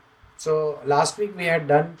So last week we had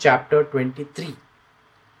done chapter 23.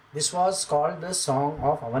 This was called the Song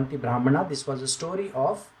of Avanti Brahmana. This was a story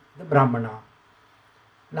of the Brahmana.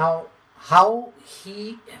 Now, how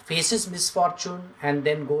he faces misfortune and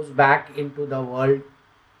then goes back into the world,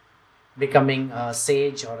 becoming a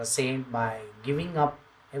sage or a saint by giving up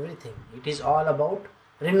everything. It is all about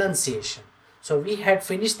renunciation. So we had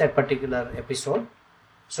finished that particular episode.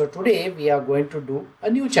 So today we are going to do a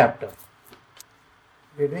new chapter.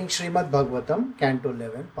 We are doing Srimad Bhagavatam, Canto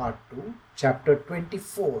 11, Part 2, Chapter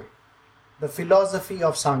 24, The Philosophy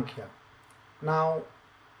of Sankhya. Now,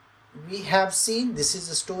 we have seen this is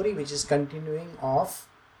a story which is continuing of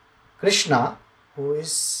Krishna, who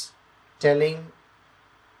is telling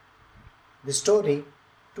the story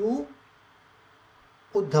to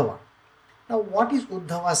Uddhava. Now, what is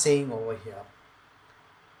Uddhava saying over here?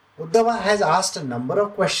 Uddhava has asked a number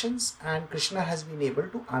of questions and Krishna has been able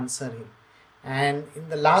to answer him. And in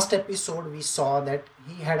the last episode, we saw that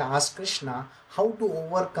he had asked Krishna how to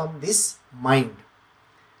overcome this mind.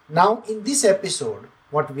 Now, in this episode,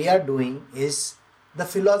 what we are doing is the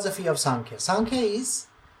philosophy of Sankhya. Sankhya is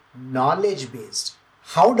knowledge based.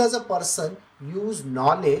 How does a person use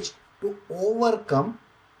knowledge to overcome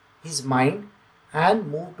his mind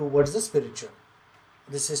and move towards the spiritual?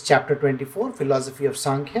 This is chapter 24, Philosophy of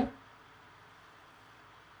Sankhya.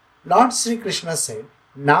 Lord Sri Krishna said,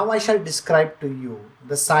 "Now I shall describe to you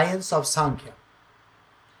the science of Sankhya,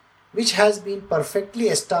 which has been perfectly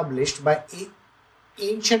established by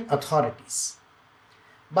ancient authorities.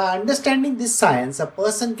 By understanding this science, a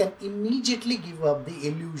person can immediately give up the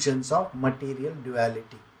illusions of material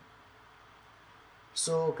duality."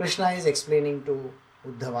 So Krishna is explaining to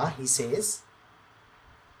Uddhava. He says,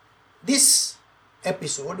 this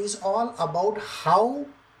episode is all about how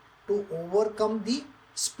to overcome the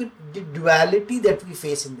duality that we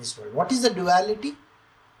face in this world. What is the duality?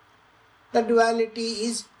 The duality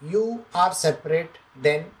is you are separate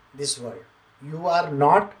than this world. You are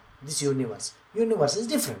not this universe. Universe is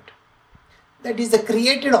different. That is, the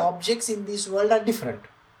created objects in this world are different.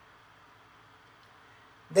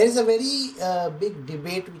 There is a very big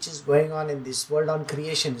debate which is going on in this world on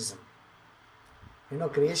creationism. You know,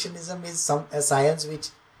 creationism is a science which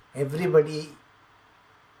everybody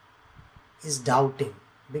is doubting,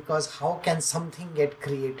 because how can something get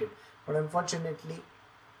created? But unfortunately,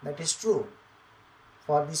 that is true.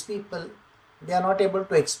 For these people, they are not able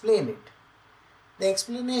to explain it. The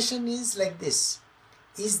explanation is like this.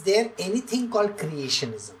 Is there anything called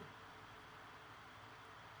creationism?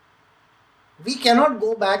 We cannot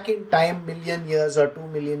go back in time million years or 2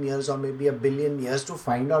 million years or maybe a billion years to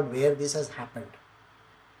find out where this has happened.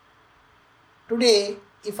 Today,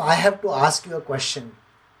 if I have to ask you a question,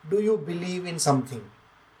 do you believe in something?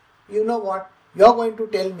 You know what? You are going to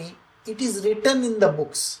tell me it is written in the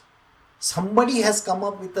books. Somebody has come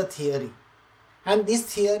up with a theory, and this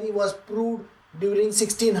theory was proved during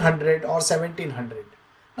 1600 or 1700.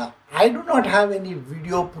 Now, I do not have any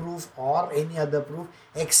video proof or any other proof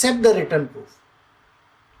except the written proof.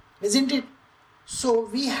 Isn't it? So,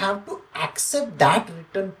 we have to accept that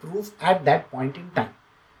written proof at that point in time.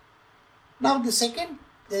 Now, the second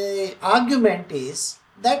argument is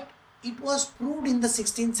that it was proved in the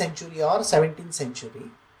 16th century or 17th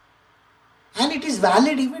century and it is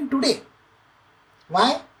valid even today.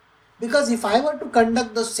 Why? Because if I were to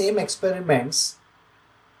conduct the same experiments,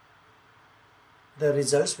 the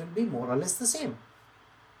results will be more or less the same.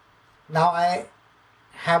 Now I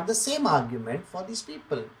have the same argument for these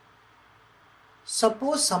people.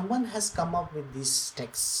 Suppose someone has come up with these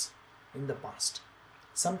texts in the past.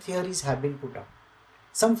 Some theories have been put up.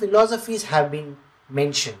 Some philosophies have been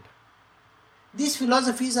mentioned. These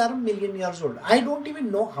philosophies are 1,000,000 years old. I don't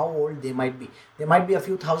even know how old they might be. They might be a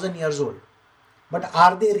few thousand years old. But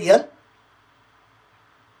are they real?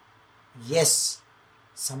 Yes,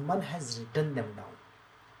 someone has written them down.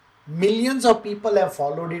 Millions of people have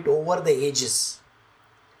followed it over the ages.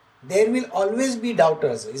 There will always be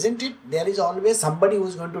doubters, isn't it? There is always somebody who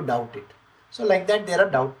is going to doubt it. So like that, there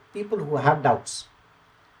are people who have doubts.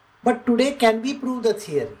 But today, can we prove the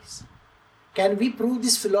theories? Can we prove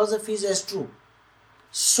these philosophies as true?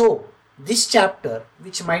 So, this chapter,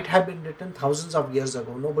 which might have been written thousands of years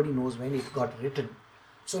ago, nobody knows when it got written.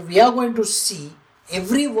 So, we are going to see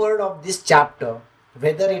every word of this chapter,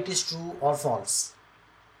 whether it is true or false.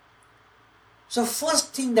 So,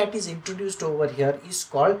 first thing that is introduced over here is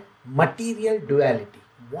called material duality.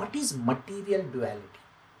 What is material duality?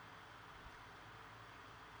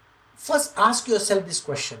 First, ask yourself this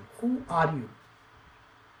question. Who are you?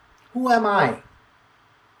 Who am I?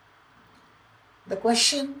 The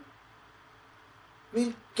question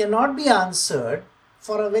cannot be answered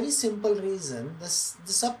for a very simple reason.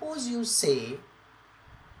 Suppose you say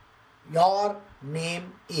your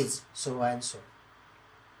name is so and so.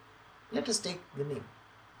 Let us take the name.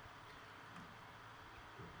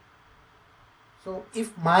 So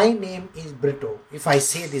if my name is Brito, if I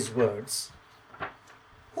say these words,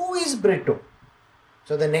 who is Brito?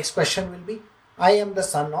 So the next question will be, I am the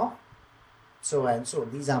son of so and so.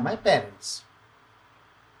 These are my parents.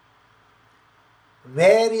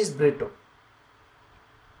 Where is Brito?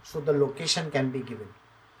 So the location can be given.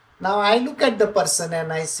 Now I look at the person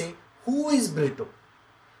and I say, who is Brito?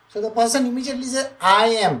 So the person immediately says, I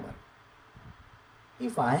am.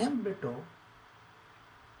 If I am Brito,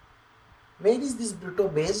 where is this Brito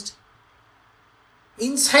based?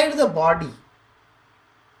 Inside the body.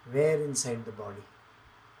 Where inside the body?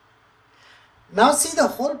 Now see, the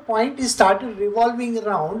whole point is started revolving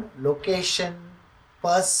around location,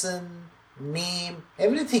 person, name,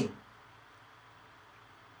 everything.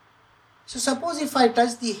 So suppose if I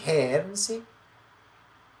touch the hair and say,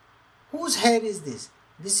 whose hair is this?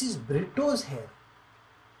 This is Brito's hair.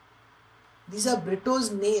 These are Brito's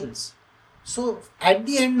nails. So at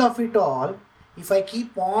the end of it all, if I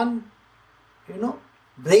keep on,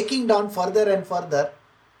 breaking down further and further,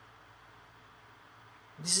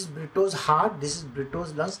 this is Brito's heart, this is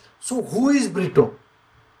Brito's lungs. So who is Brito?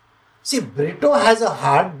 See, Brito has a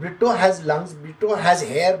heart, Brito has lungs, Brito has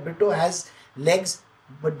hair, Brito has legs.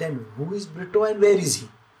 But then who is Brito and where is he?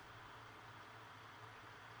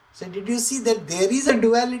 So did you see that there is a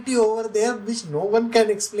duality over there which no one can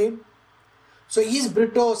explain? So is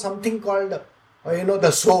Brito something called,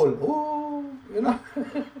 the soul? Oh,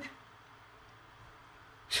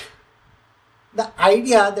 The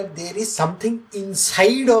idea that there is something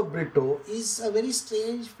inside of Brito is a very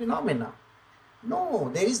strange phenomena. No,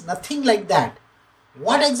 there is nothing like that.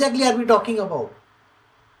 What exactly are we talking about?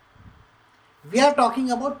 We are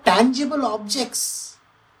talking about tangible objects.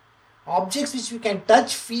 Objects which we can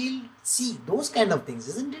touch, feel, see, those kind of things,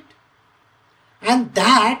 isn't it? And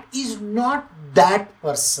that is not that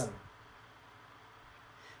person.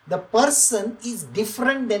 The person is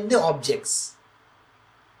different than the objects.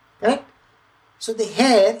 Correct? So the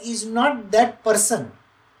hair is not that person.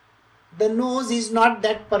 The nose is not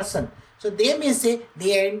that person. So they may say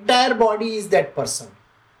the entire body is that person.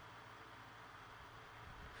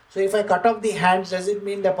 So if I cut off the hands, does it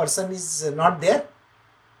mean the person is not there?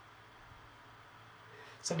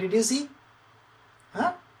 So did you see?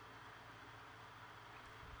 Huh?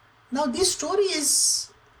 Now this story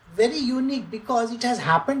is very unique because it has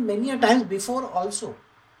happened many a times before also.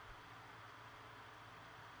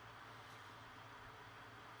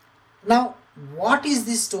 Now, what is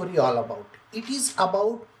this story all about? It is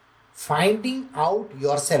about finding out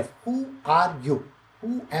yourself. Who are you?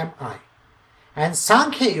 Who am I? And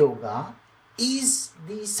Sankhya Yoga is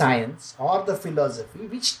the science or the philosophy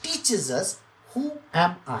which teaches us who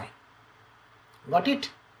am I. Got it?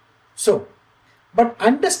 So, but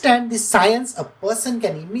understand this science, a person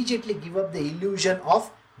can immediately give up the illusion of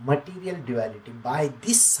material duality. By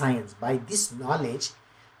this science, by this knowledge,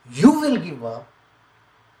 you will give up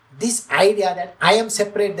this idea that I am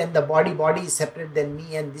separate than the body, body is separate than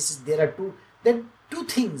me, and there are two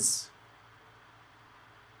things.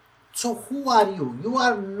 So who are you? You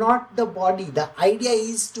are not the body. The idea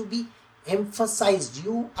is to be emphasized.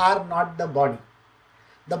 You are not the body.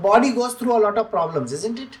 The body goes through a lot of problems,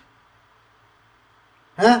 isn't it?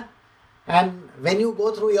 Huh? And when you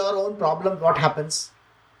go through your own problems, what happens?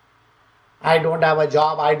 I don't have a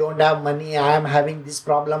job, I don't have money, I am having this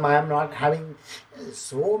problem, I am not having,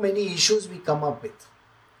 so many issues we come up with.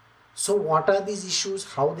 So what are these issues?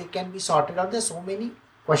 How they can be sorted out? There are so many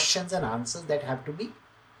questions and answers that have to be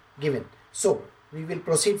given. So we will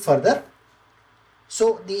proceed further.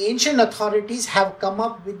 So the ancient authorities have come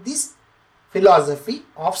up with this philosophy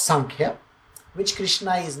of Sankhya, which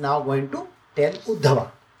Krishna is now going to tell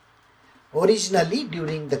Uddhava. Originally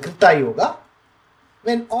during the Krita Yoga,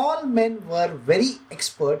 when all men were very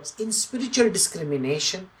experts in spiritual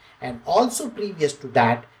discrimination, and also previous to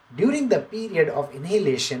that, during the period of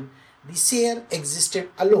inhalation, the seer existed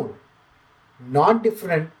alone, not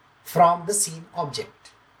different from the seen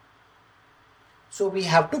object. So we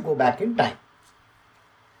have to go back in time.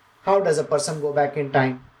 How does a person go back in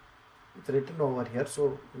time? It's written over here,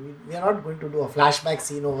 so we are not going to do a flashback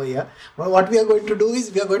scene over here. But what we are going to do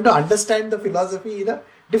is we are going to understand the philosophy in a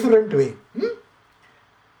different way.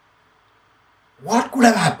 What could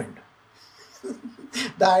have happened?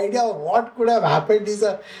 The idea of what could have happened is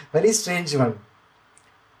a very strange one.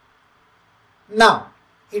 Now,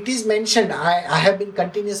 it is mentioned, I have been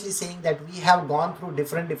continuously saying that we have gone through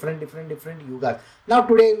different yugas. Now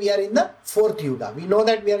today we are in the 4th yuga. We know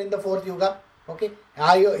that we are in the 4th yuga. Okay,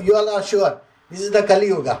 you all are sure. This is the Kali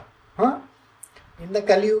Yuga. In the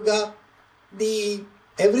Kali Yuga,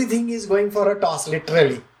 everything is going for a toss,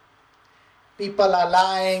 literally. People are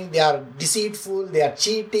lying, they are deceitful, they are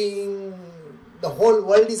cheating. The whole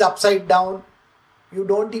world is upside down. You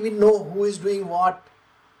don't even know who is doing what.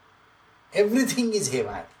 Everything is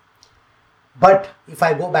haywire. But if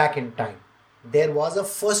I go back in time, there was a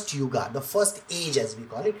first yuga, the first age as we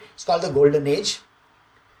call it. It's called the Golden Age.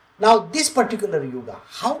 Now this particular yuga,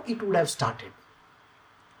 how it would have started?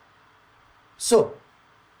 So,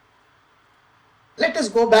 let us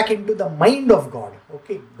go back into the mind of God.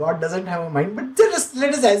 Okay, God doesn't have a mind, but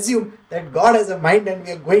let us assume that God has a mind and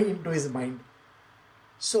we are going into His mind.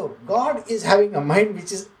 So, God is having a mind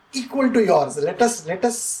which is equal to yours. Let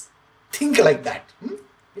us think like that.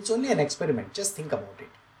 It's only an experiment. Just think about it.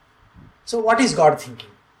 So what is God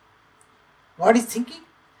thinking? God is thinking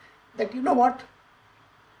that, you know what?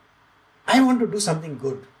 I want to do something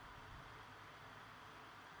good.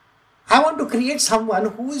 I want to create someone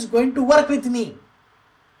who is going to work with me.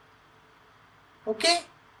 Okay?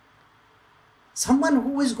 Someone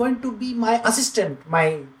who is going to be my assistant,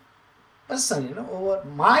 my person, over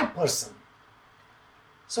my person.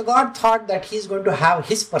 So God thought that He is going to have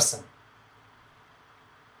His person.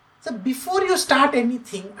 So before you start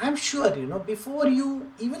anything, I'm sure, before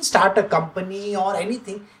you even start a company or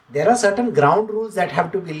anything, there are certain ground rules that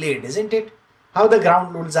have to be laid, isn't it? How the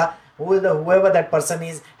ground rules are, whoever that person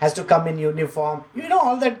is has to come in uniform.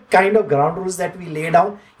 All that kind of ground rules that we lay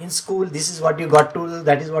down in school. This is what you got to do,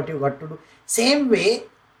 that is what you got to do. Same way,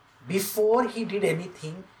 before He did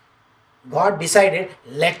anything, God decided,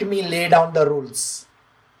 let me lay down the rules.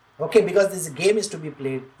 Okay, because this game is to be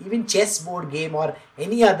played, even chessboard game or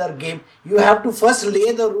any other game, you have to first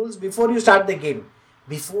lay the rules before you start the game.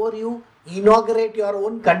 Before you inaugurate your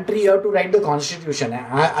own country, you have to write the constitution.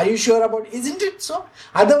 Are you sure about it? Isn't it so?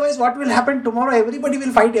 Otherwise, what will happen tomorrow? Everybody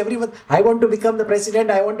will fight everyone. I want to become the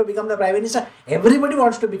president. I want to become the prime minister. Everybody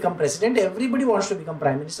wants to become president. Everybody wants to become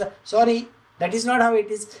prime minister. Sorry, that is not how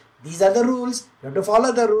it is. These are the rules. You have to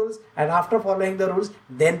follow the rules. And after following the rules,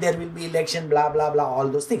 then there will be election, blah, blah, blah, all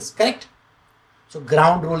those things. Correct? So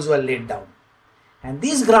ground rules were laid down. And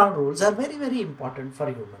these ground rules are very, very important for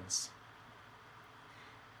humans.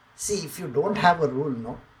 See, if you don't have a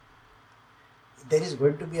rule, there is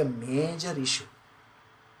going to be a major issue.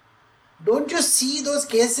 Don't you see those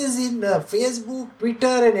cases in Facebook,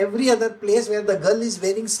 Twitter and every other place where the girl is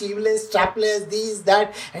wearing sleeveless, strapless, this,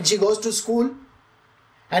 that, and she goes to school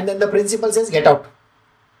and then the principal says, get out.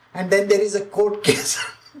 And then there is a court case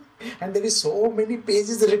and there is so many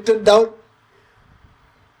pages written down.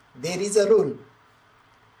 There is a rule.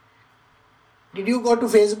 Did you go to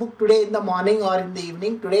Facebook today in the morning or in the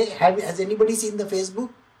evening? Today, has anybody seen the Facebook?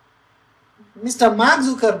 Mr. Mark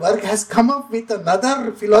Zuckerberg has come up with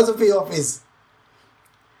another philosophy of his.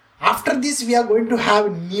 After this, we are going to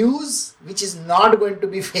have news which is not going to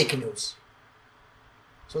be fake news.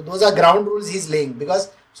 So those are ground rules he's laying, because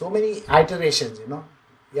so many iterations,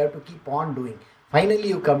 you have to keep on doing. Finally,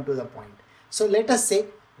 you come to the point. So let us say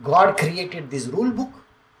God created this rule book.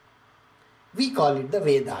 We call it the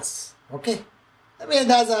Vedas. Okay. The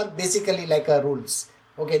Vedas are basically like rules.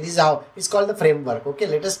 Okay, this is how, it's called the framework. Okay,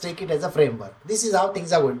 let us take it as a framework. This is how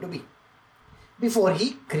things are going to be. Before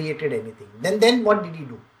he created anything. Then what did he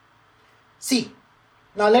do? See,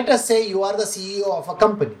 now let us say you are the CEO of a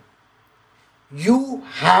company. You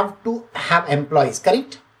have to have employees,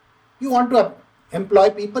 correct? You want to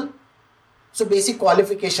employ people. So basic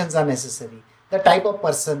qualifications are necessary. The type of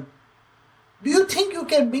person. Do you think you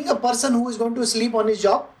can bring a person who is going to sleep on his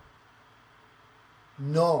job?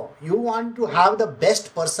 No, you want to have the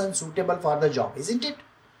best person suitable for the job, isn't it?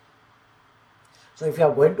 So if you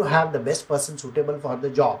are going to have the best person suitable for the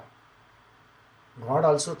job, God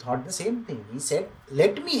also thought the same thing. He said,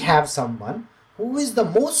 let me have someone who is the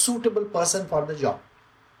most suitable person for the job.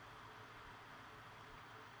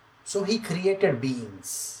 So he created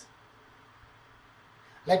beings.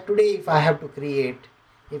 Like today, if I have to create,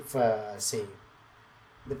 say,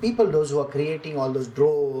 the people, those who are creating all those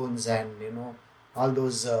drones and, all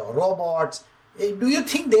those robots, do you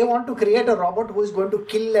think they want to create a robot who is going to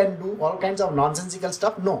kill and do all kinds of nonsensical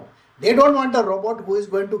stuff? No. They don't want a robot who is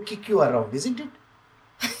going to kick you around, isn't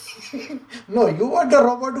it? No, you want a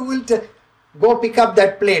robot who will go pick up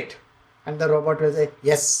that plate. And the robot will say,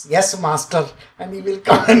 yes, yes, master. And he will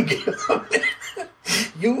come and give it.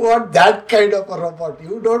 You want that kind of a robot.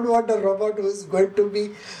 You don't want a robot who is going to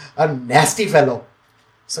be a nasty fellow.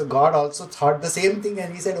 So God also thought the same thing,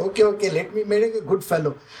 and he said, okay, let me make a good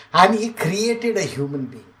fellow. And he created a human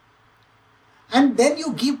being. And then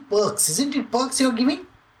you give perks. Isn't it perks you're giving?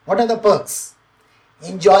 What are the perks?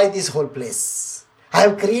 Enjoy this whole place. I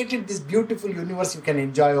have created this beautiful universe you can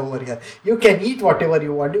enjoy over here. You can eat whatever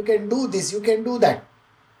you want. You can do this. You can do that.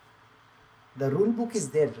 The rule book is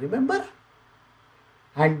there. Remember?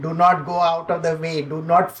 And do not go out of the way. Do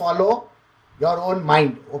not follow your own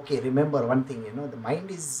mind. Okay, remember one thing. The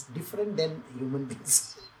mind is different than human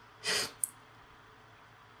beings.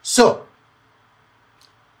 So,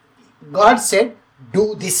 God said,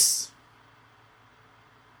 do this.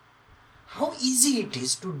 How easy it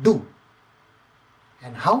is to do,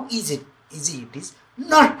 and how easy it is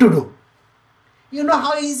not to do. You know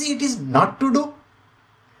how easy it is not to do?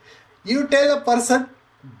 You tell a person,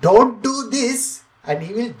 don't do this, and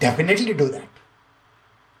he will definitely do that.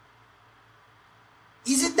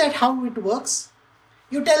 Isn't that how it works?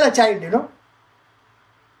 You tell a child,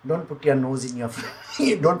 don't put your nose in your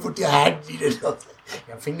don't put your hand in your nose,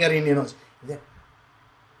 your finger in your nose.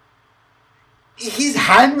 His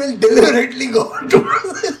hand will deliberately go to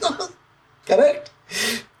his nose. Correct?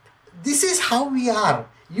 This is how we are.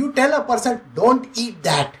 You tell a person, don't eat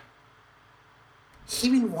that. He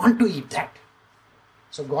will want to eat that.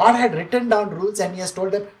 So God had written down rules and he has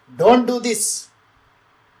told them, don't do this.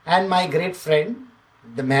 And my great friend,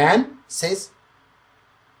 the man, says,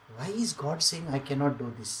 why is God saying I cannot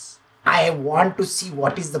do this? I want to see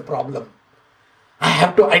what is the problem. I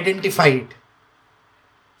have to identify it.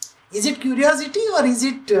 Is it curiosity or is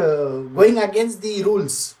it going against the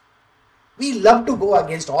rules? We love to go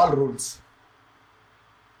against all rules.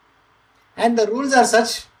 And the rules are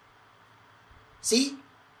such, see,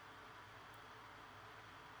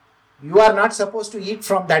 you are not supposed to eat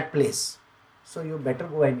from that place. So you better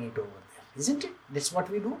go and eat over there. Isn't it? That's what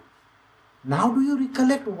we do. Now do you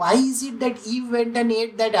recollect why is it that Eve went and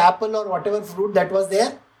ate that apple or whatever fruit that was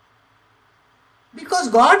there? Because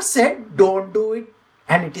God said, don't do it.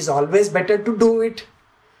 And it is always better to do it.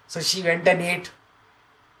 So she went and ate.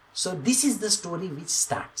 So this is the story which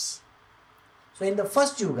starts. So in the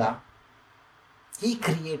first yuga, he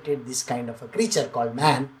created this kind of a creature called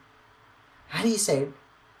man. And he said,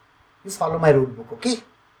 you follow my rule book, okay?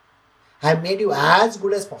 I have made you as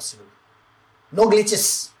good as possible. No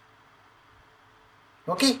glitches.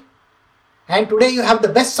 Okay? And today you have the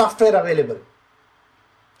best software available.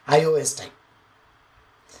 iOS type.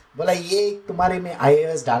 बोला ये तुम्हारे में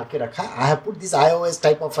iOS डाल के रखा. I have put this iOS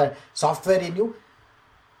type of a software in you.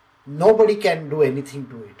 Nobody can do anything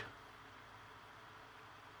to it.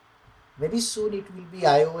 Very soon it will be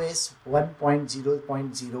iOS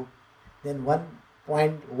 1.0.0, then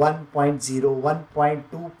 1.1.0,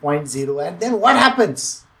 1.2.0, and then what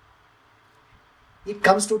happens? It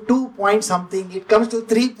comes to 2 point something, it comes to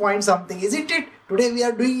 3 point something, isn't it? Today we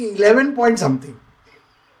are doing 11 point something.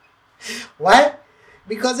 Why?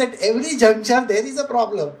 Because at every juncture there is a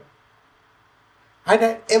problem. And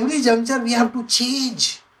at every juncture we have to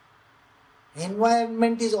change.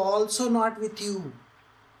 Environment is also not with you.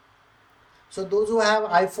 So those who have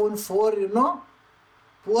iPhone 4,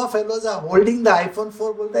 poor fellows are holding the iPhone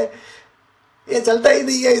 4, बोलते हैं ये चलता ही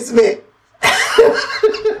नहीं है इसमें.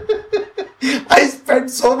 I spent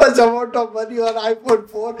so much amount of money on iPhone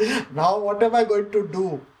 4. Now what am I going to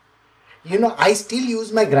do? I still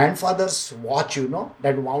use my grandfather's watch,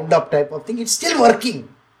 that wound up type of thing. It's still working.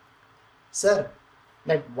 Sir,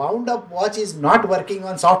 that wound up watch is not working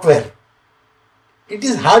on software. It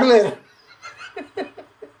is hardware.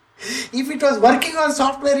 If it was working on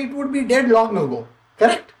software, it would be dead long ago.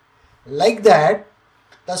 Correct? Like that,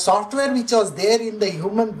 the software which was there in the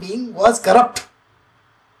human being was corrupt.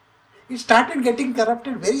 It started getting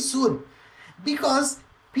corrupted very soon. Because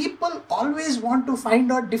people always want to find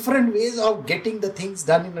out different ways of getting the things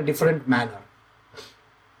done in a different manner.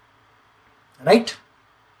 Right?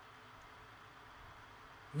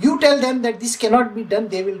 You tell them that this cannot be done,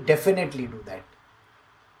 they will definitely do that.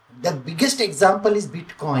 The biggest example is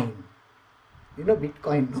Bitcoin. You know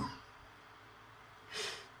Bitcoin, no?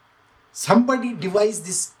 Somebody devised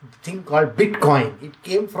this thing called Bitcoin. It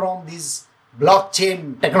came from this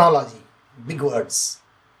blockchain technology. Big words.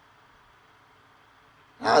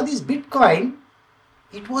 Now this Bitcoin,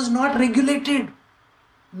 it was not regulated.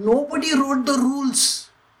 Nobody wrote the rules.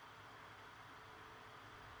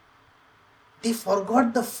 They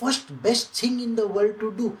forgot the first best thing in the world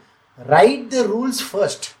to do. Write the rules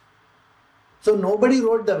first. So nobody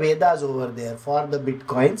wrote the Vedas over there for the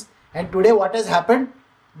Bitcoins. And today what has happened?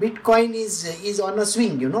 Bitcoin is on a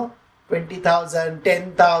swing, 20,000,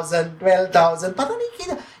 10,000, 12,000.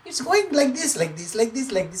 It's going like this, like this, like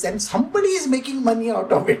this, like this, and somebody is making money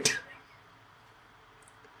out of it.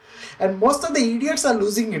 And most of the idiots are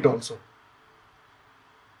losing it also.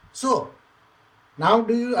 So, now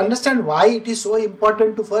do you understand why it is so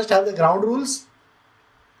important to first have the ground rules?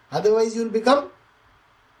 Otherwise you will become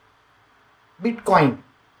Bitcoin.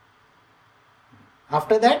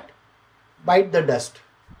 After that, bite the dust.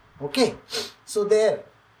 Okay. So there.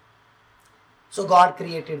 So God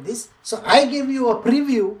created this. So I gave you a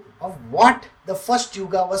preview of what the first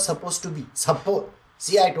yuga was supposed to be.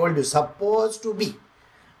 See, I told you, supposed to be.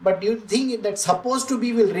 But do you think that supposed to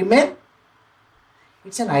be will remain?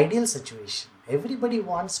 It's an ideal situation. Everybody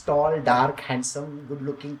wants tall, dark, handsome,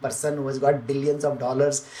 good-looking person who has got billions of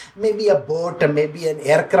dollars, maybe a boat, maybe an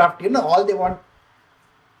aircraft, all they want.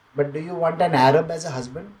 But do you want an Arab as a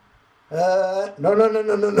husband? No. I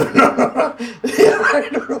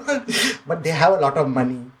don't want. But they have a lot of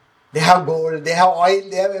money. They have gold, they have oil,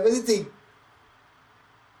 they have everything.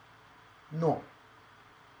 No.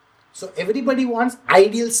 So everybody wants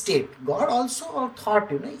ideal state. God also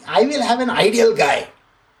thought, I will have an ideal guy.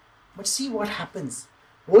 But see what happens.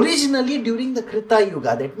 Originally during the Krita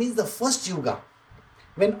Yuga, that means the first Yuga,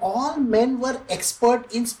 when all men were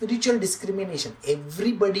expert in spiritual discrimination,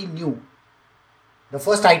 everybody knew. The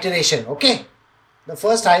first iteration, okay? The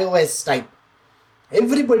first iOS type.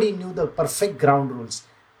 Everybody knew the perfect ground rules.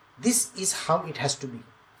 This is how it has to be.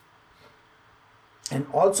 And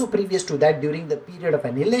also previous to that, during the period of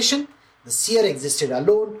annihilation, the seer existed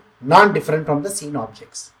alone, non-different from the seen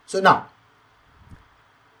objects. So now,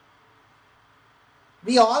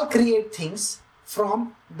 we all create things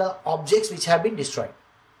from the objects which have been destroyed.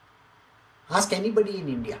 Ask anybody in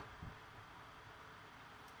India.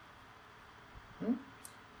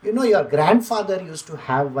 Your grandfather used to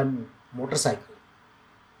have one motorcycle.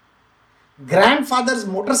 Grandfather's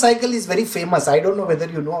motorcycle is very famous. I don't know whether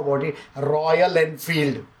you know about it. Royal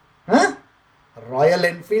Enfield. Royal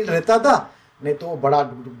Enfield रहता था, नहीं तो बड़ा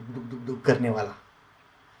डुक करने वाला.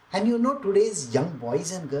 And today's young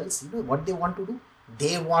boys and girls, what they want to do?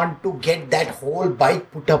 They want to get that whole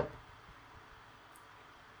bike put up.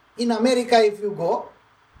 In America, if you go,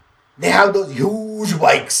 they have those huge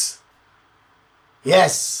bikes.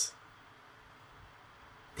 Yes.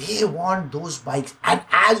 They want those bikes and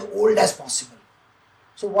as old as possible.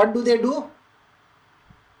 So what do?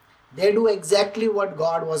 They do exactly what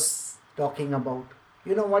God was talking about.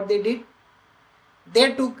 You know what they did?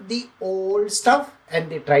 They took the old stuff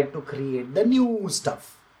and they tried to create the new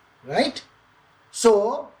stuff. Right?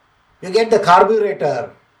 So, you get the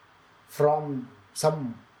carburetor from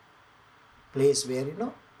some place where,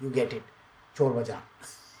 you get it. Chor Bazaar.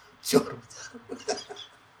 Chor Bazaar.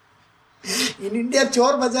 In India,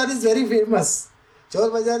 Chor Bazaar is very famous. Chor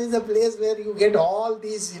Bazaar is a place where you get all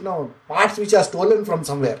these, parts which are stolen from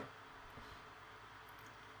somewhere.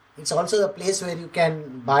 It's also the place where you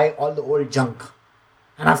can buy all the old junk.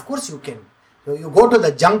 And of course you can. So you go to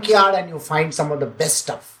the junkyard and you find some of the best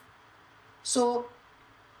stuff. So,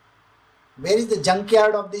 where is the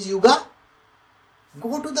junkyard of this yuga?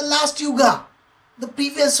 Go to the last yuga, the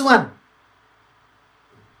previous one.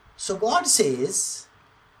 So God says,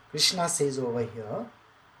 Krishna says over here,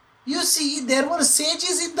 you see, there were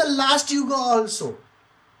sages in the last yuga also.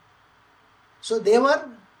 So they were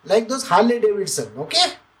like those Harley Davidson,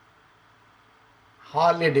 okay?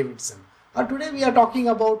 Harley Davidson. But today we are talking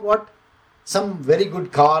about what? Some very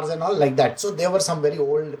good cars and all like that. So there were some very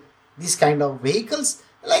old, these kind of vehicles.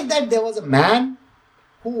 Like that there was a man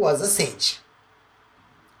who was a sage.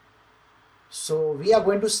 So we are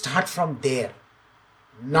going to start from there.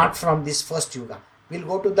 Not from this first yuga. We'll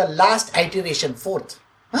go to the last iteration, fourth.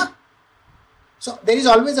 So there is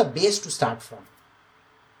always a base to start from.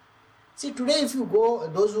 See, today if you go,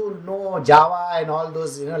 those who know Java and all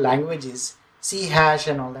those languages, C#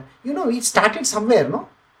 and all that, it started somewhere, no?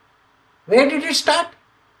 Where did it start?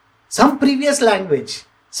 Some previous language.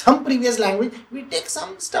 We take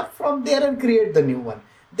some stuff from there and create the new one.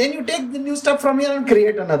 Then you take the new stuff from here and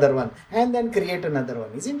create another one. And then create another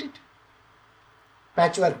one, isn't it?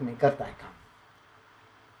 Patchwork mein karta hai kaam.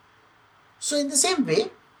 So in the same way,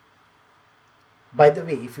 by the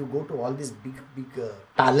way, if you go to all these big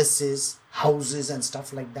palaces, houses and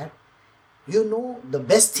stuff like that, the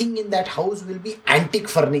best thing in that house will be antique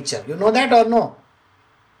furniture. You know that or no?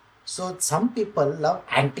 So some people love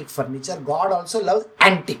antique furniture. God also loves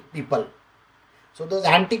antique people. So those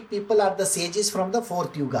antique people are the sages from the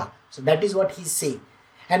fourth yuga. So that is what he's saying.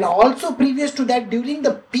 And also previous to that, during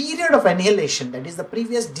the period of annihilation, that is the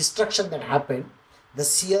previous destruction that happened, the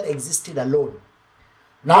seer existed alone.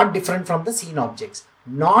 Not different from the seen objects.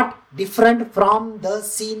 Not different from the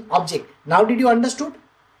seen object. Now did you understood?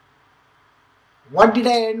 What did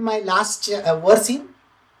I end my last verse in?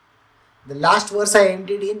 The last verse I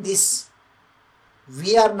ended in this.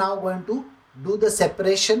 We are now going to do the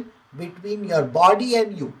separation between your body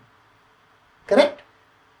and you. Correct?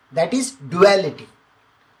 That is duality.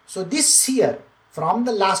 So this here from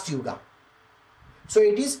the last yuga. So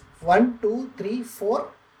it is 1, 2, 3, 4,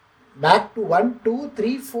 back to 1, 2,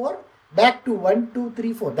 3, 4, back to 1, 2,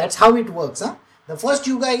 3, 4. That's how it works. Huh? The first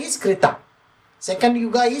yuga is Krita. Second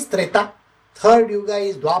yuga is Treta. Third yuga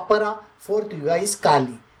is Dwapara. Fourth yuga is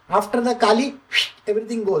Kali. After the Kali,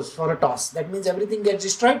 everything goes for a toss. That means everything gets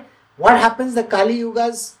destroyed. What happens? The Kali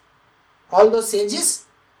yugas, all those sages,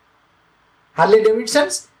 Harley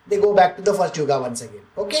Davidsons, they go back to the first yuga once again.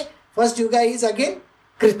 Okay? First yuga is again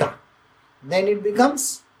Krita. Then it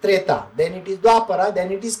becomes Treta. Then it is Dwapara.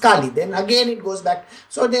 Then it is Kali. Then again it goes back.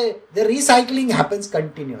 So the recycling happens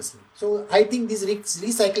continuously. So I think this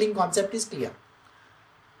recycling concept is clear.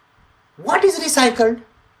 What is recycled?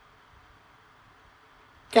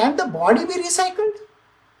 Can the body be recycled?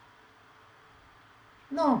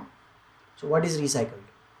 No. So what is recycled?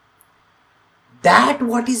 That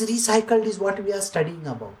what is recycled is what we are studying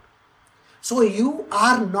about. So you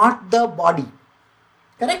are not the body.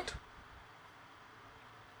 Correct?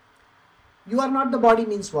 You are not the body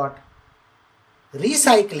means what?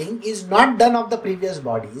 Recycling is not done of the previous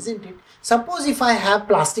body, isn't it? Suppose if I have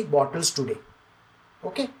plastic bottles today.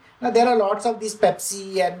 Okay? Now there are lots of these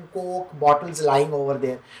Pepsi and Coke bottles lying over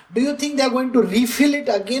there. Do you think they are going to refill it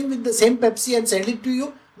again with the same Pepsi and sell it to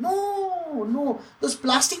you? No. Those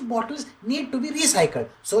plastic bottles need to be recycled.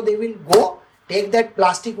 So they will go, take that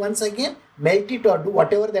plastic once again, melt it or do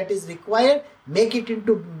whatever that is required, make it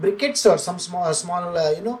into briquettes or some small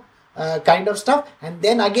kind of stuff, and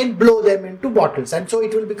then again blow them into bottles, and so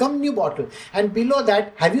it will become new bottle. And below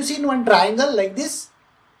that, have you seen one triangle like this?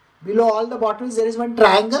 Below all the bottles there is one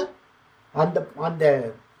triangle on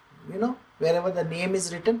the wherever the name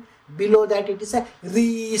is written. Below that it is a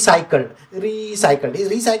recycled. Is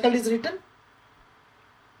recycled is written?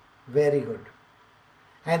 Very good.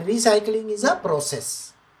 And recycling is a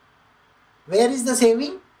process. Where is the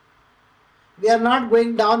saving? We are not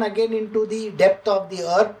going down again into the depth of the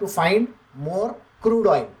earth to find more crude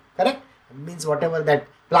oil. Correct? It means whatever that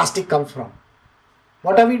plastic comes from.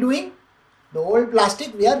 What are we doing? The old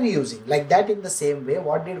plastic we are reusing. Like that, in the same way,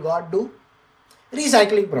 what did God do?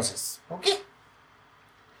 Recycling process. Okay?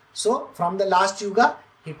 So from the last yuga,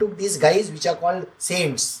 he took these guys which are called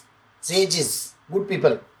saints, sages, good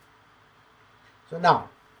people. So now,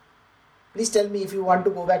 please tell me, if you want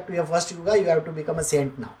to go back to your first yuga, you have to become a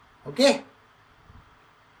saint now. Okay?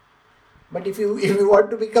 But if you want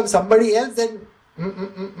to become somebody else, then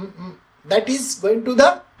that is going to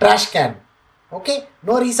the trash can. Okay?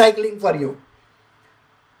 No recycling for you.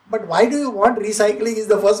 But why do you want recycling is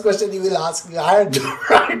the first question you will ask me. I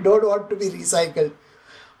don't want to be recycled.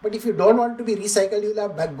 But if you don't want to be recycled, you will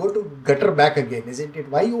have to go to gutter back again, isn't it?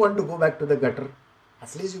 Why you want to go back to the gutter?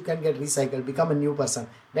 At least you can get recycled, become a new person.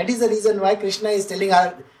 That is the reason why Krishna is telling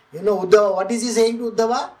her, Uddhava, what is he saying to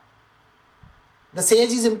Uddhava? The sage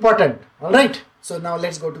is important. Alright. So now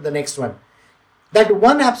let's go to the next one. That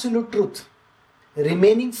one absolute truth,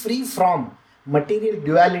 remaining free from material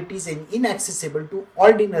dualities and inaccessible to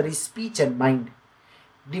ordinary speech and mind,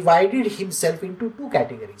 divided himself into two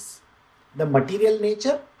categories. The material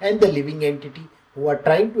nature and the living entity who are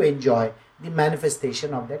trying to enjoy the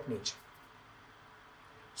manifestation of that nature.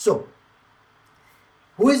 So,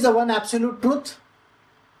 who is the one absolute truth?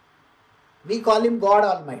 We call him God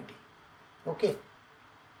Almighty. Okay.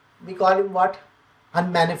 We call him what?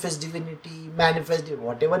 Unmanifest divinity, manifest divinity,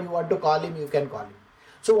 whatever you want to call him, you can call him.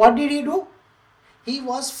 So what did he do? He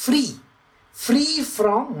was free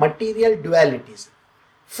from material dualities.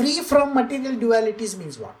 Free from material dualities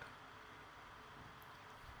means what?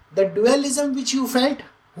 The dualism which you felt,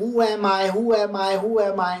 who am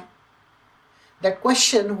I? That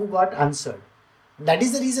question who got answered. That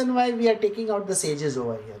is the reason why we are taking out the sages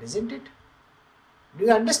over here, isn't it? Do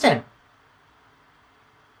you understand?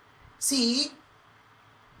 See,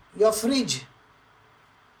 your fridge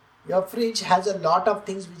has a lot of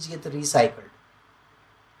things which get recycled.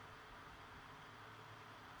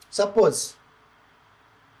 Suppose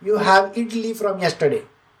you have idli from yesterday.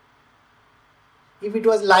 If it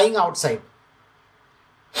was lying outside,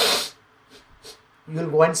 you will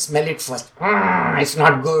go and smell it first. It's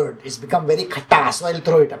not good. It's become very khatta, so I will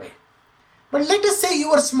throw it away. But let us say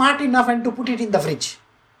you were smart enough and to put it in the fridge.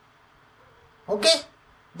 Okay?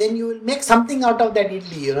 Then you will make something out of that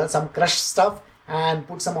idli, some crushed stuff, and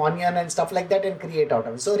put some onion and stuff like that and create out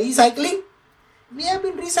of it. So recycling, we have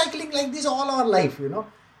been recycling like this all our life,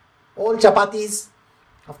 Old chapatis,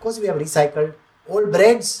 of course we have recycled. Old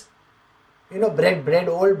breads, old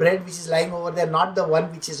bread which is lying over there, not the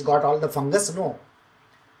one which has got all the fungus, no.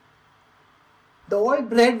 The old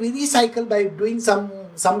bread we recycle by doing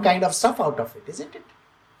some kind of stuff out of it, isn't it?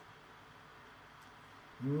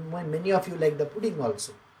 Many of you like the pudding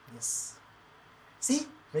also. Yes. See,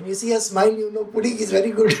 when you see a smile, you know pudding is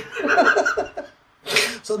very good.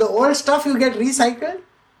 So the old stuff you get recycled,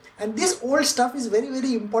 and this old stuff is very,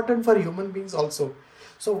 very important for human beings also.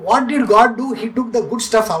 So what did God do? He took the good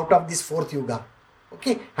stuff out of this fourth yuga.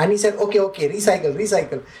 Okay. And he said, okay,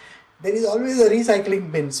 recycle. There is always a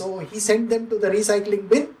recycling bin. So he sent them to the recycling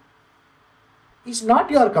bin. It's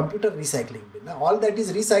not your computer recycling bin. All that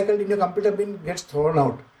is recycled in your computer bin gets thrown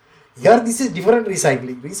out. Here this is different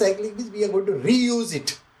recycling. Recycling means we are going to reuse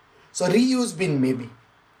it. So reuse bin maybe.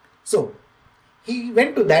 So he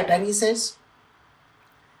went to that and he says,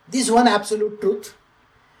 this one absolute truth,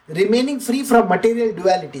 remaining free from material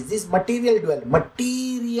dualities. This material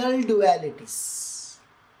dualities.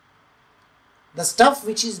 The stuff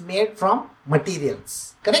which is made from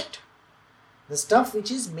materials. Correct? The stuff which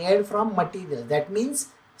is made from materials. That means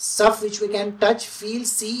stuff which we can touch, feel,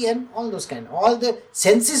 see and all those kind. All the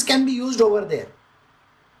senses can be used over there.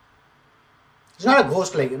 It's not a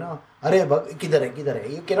ghost like, Arey kidhar hai.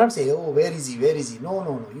 You cannot say, oh, where is he?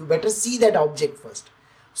 No. You better see that object first.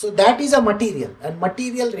 So that is a material and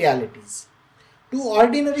material realities. To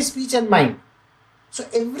ordinary speech and mind. So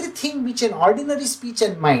everything which an ordinary speech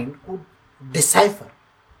and mind could decipher,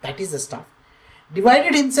 that is the stuff,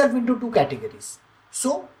 divided himself into two categories.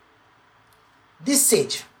 So this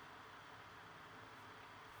sage,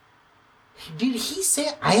 did he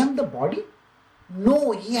say I am the body?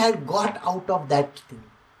 No, he had got out of that thing.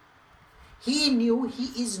 He knew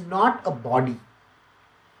he is not a body.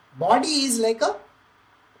 Body is like a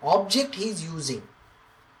object he is using.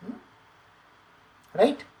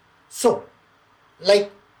 Right? So,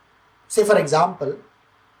 like, say for example,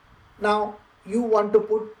 now you want to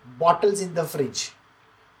put bottles in the fridge.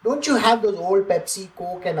 Don't you have those old Pepsi,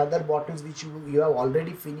 Coke and other bottles which you have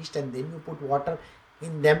already finished, and then you put water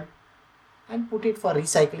in them and put it for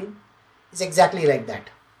recycling? It's exactly like that.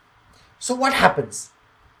 So what happens?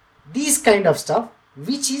 These kind of stuff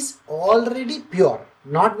which is already pure.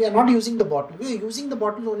 We are not using the bottle. We are using the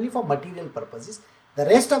bottle only for material purposes. The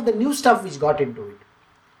rest of the new stuff which got into it.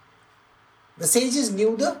 The sages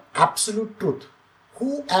knew the absolute truth.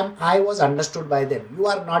 Who am I was understood by them. You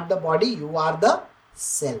are not the body, you are the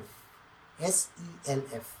self.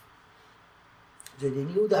 S-E-L-F. So they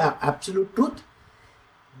knew the absolute truth.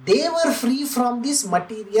 They were free from these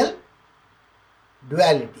material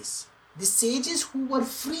dualities. The sages who were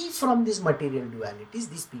free from these material dualities,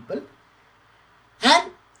 these people.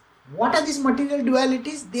 And what are these material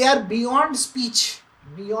dualities? They are beyond speech.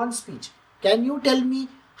 Beyond speech. Can you tell me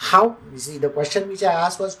how? You see, the question which I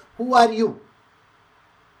asked was, who are you?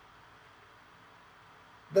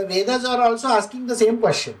 The Vedas are also asking the same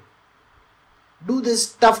question. Do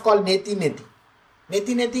this stuff called neti neti.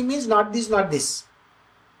 Neti neti means not this, not this.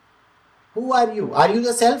 Who are you? Are you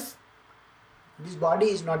the self? This body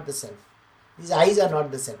is not the self. These eyes are not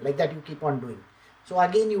the self. Like that you keep on doing. So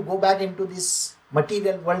again you go back into this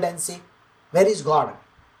material world and say, where is God?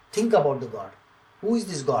 Think about the God. Who is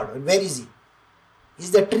this God? Where is he?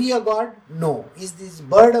 Is the tree a god? No. Is this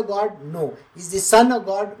bird a god? No. Is the sun a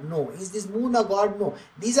god? No. Is this moon a god? No.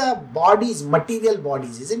 These are bodies, material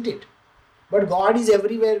bodies, isn't it? But God is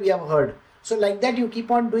everywhere, we have heard. So like that you keep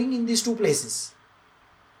on doing in these two places.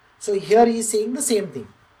 So here he is saying the same thing.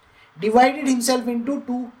 Divided himself into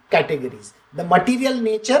two categories. The material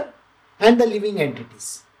nature and the living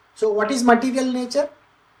entities. So what is material nature?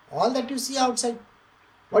 All that you see outside.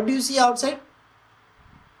 What do you see outside?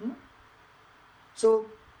 So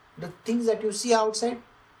the things that you see outside,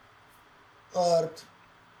 earth,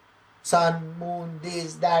 sun, moon,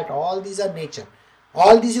 this, that, all these are nature.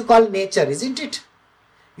 All these you call nature, isn't it?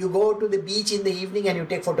 You go to the beach in the evening and you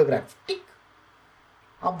take photograph, tick,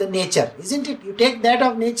 of the nature, isn't it? You take that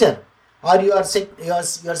of nature, or you are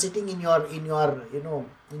sitting in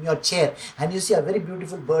your chair and you see a very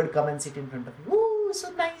beautiful bird come and sit in front of you. Oh,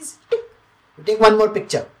 so nice. Tick. You take one more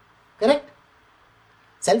picture, correct?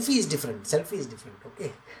 Selfie is different,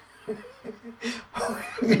 okay?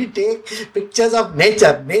 We take pictures of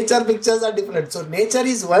nature. Nature pictures are different. So nature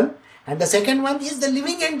is one, and the second one is the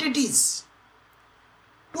living entities.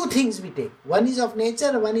 Two things we take. One is of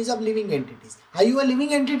nature, one is of living entities. Are you a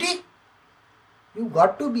living entity? You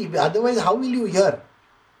got to be, otherwise how will you hear?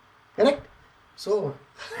 Correct? So,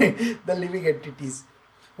 the living entities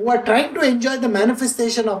who are trying to enjoy the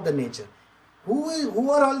manifestation of the nature.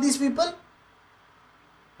 Who are all these people?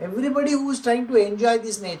 Everybody who is trying to enjoy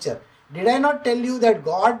this nature. Did I not tell you that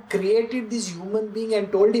God created this human being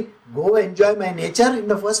and told him, go enjoy my nature in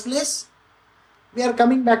the first place? We are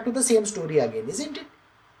coming back to the same story again, isn't it?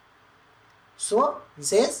 So, he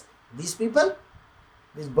says, these people,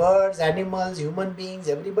 these birds, animals, human beings,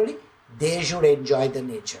 everybody, they should enjoy the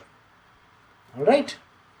nature. Alright?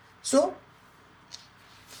 So,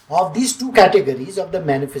 of these two categories of the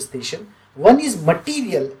manifestation, one is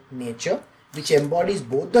material nature, which embodies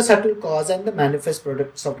both the subtle cause and the manifest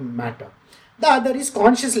products of matter. The other is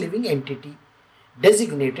conscious living entity,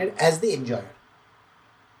 designated as the enjoyer.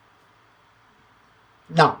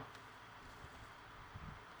 Now,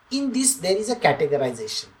 in this there is a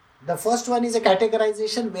categorization. The first one is a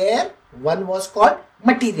categorization where one was called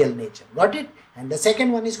material nature. Got it? And the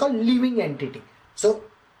second one is called living entity. So,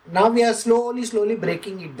 now we are slowly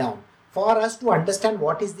breaking it down for us to understand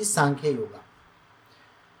what is this Sankhya Yoga.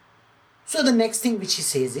 So the next thing which he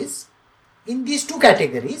says is, in these two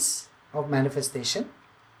categories of manifestation,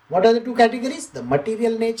 what are the two categories? The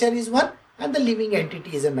material nature is one and the living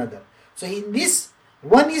entity is another. So in this,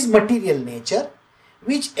 one is material nature,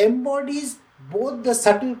 which embodies both the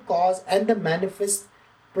subtle cause and the manifest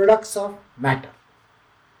products of matter.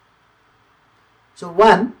 So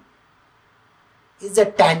one is the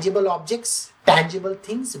tangible objects, tangible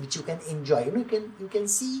things which you can enjoy. You can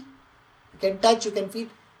see, you can touch, you can feel.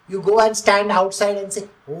 You go and stand outside and say,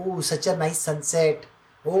 oh, such a nice sunset.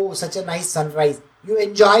 Oh, such a nice sunrise. You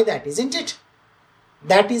enjoy that, isn't it?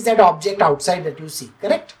 That is that object outside that you see,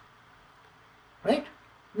 correct? Right?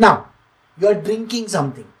 Now, you are drinking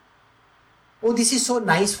something. Oh, this is so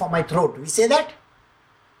nice for my throat. We say that?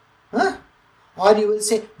 Huh? Or you will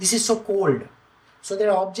say, this is so cold. So, that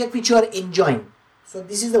object which you are enjoying. So,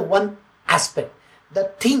 this is the one aspect.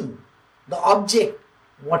 The thing, the object,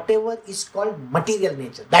 whatever is called material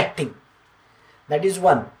nature, that thing. That is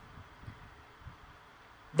one.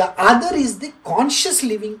 The other is the conscious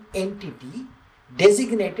living entity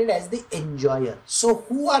designated as the enjoyer. So,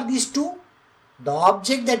 who are these two? The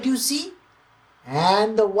object that you see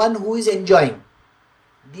and the one who is enjoying.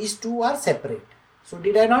 These two are separate. So,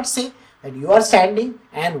 did I not say that you are standing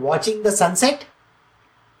and watching the sunset?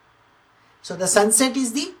 So, the sunset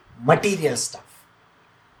is the material stuff.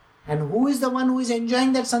 And who is the one who is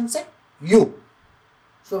enjoying that sunset? You.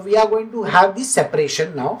 So, we are going to have this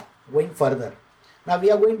separation now going further. Now,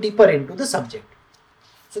 we are going deeper into the subject.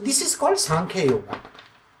 So, this is called Sankhya Yoga.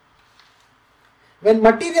 When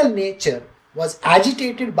material nature was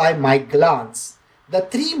agitated by my glance, the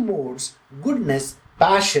three modes, goodness,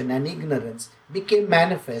 passion and ignorance, became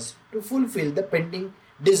manifest to fulfill the pending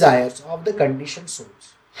desires of the conditioned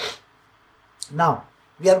souls. Now,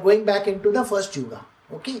 we are going back into the first yuga.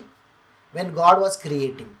 Okay? When God was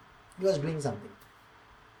creating, He was doing something.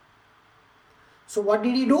 So, what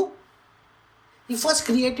did He do? He first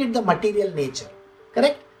created the material nature.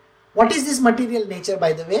 Correct? What is this material nature,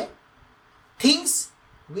 by the way? Things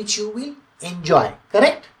which you will enjoy.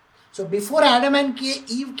 Correct? So, before Adam and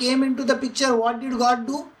Eve came into the picture, what did God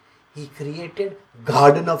do? He created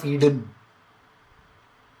Garden of Eden.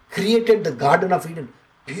 Created the Garden of Eden.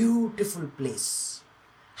 Beautiful place.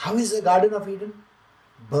 How is the Garden of Eden?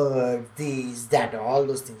 Birds, this, that, all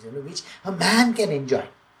those things, which a man can enjoy.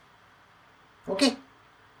 Okay?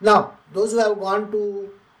 Now, those who have gone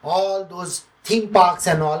to all those theme parks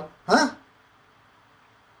and all,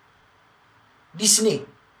 Disney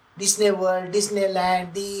World,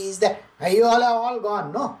 Disneyland, this, that, you all are all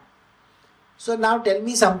gone, no? So now tell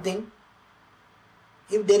me something.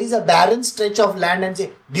 If there is a barren stretch of land and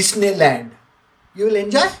say Disneyland, you will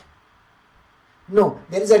enjoy? No,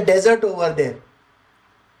 there is a desert over there.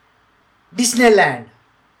 Disneyland.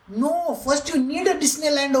 No, first you need a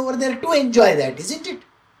Disneyland over there to enjoy that, isn't it?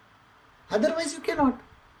 Otherwise you cannot.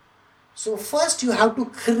 So first you have to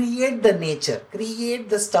create the nature, create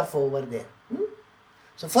the stuff over there.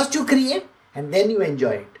 So first you create and then you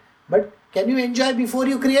enjoy it. But can you enjoy before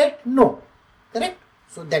you create? No. Correct?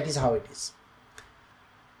 So that is how it is.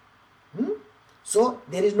 So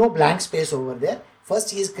there is no blank space over there.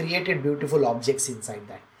 First He has created beautiful objects inside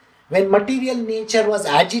that. When material nature was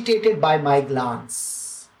agitated by my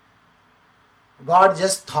glance, God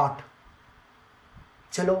just thought,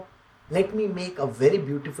 chalo, let me make a very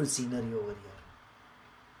beautiful scenery over here.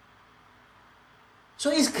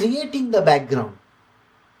 So He is creating the background.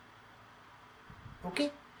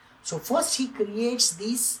 Okay? So first He creates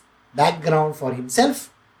this background for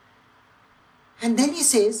Himself. And then He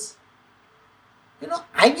says,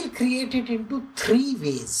 I will create it into three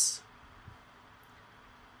ways.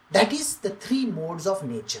 That is the three modes of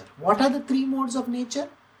nature. What are the three modes of nature?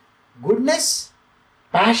 Goodness,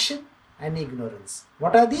 passion and ignorance.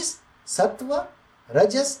 What are these? Sattva,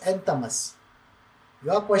 Rajas and Tamas.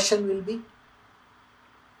 Your question will be,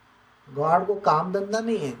 God को काम धंधा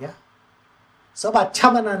नहीं है क्या? सब अच्छा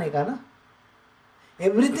बनाने का ना?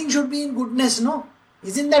 Everything should be in goodness, no?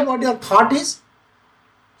 Isn't that what your thought is?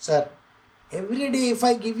 Sir, every day if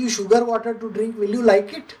I give you sugar water to drink, will you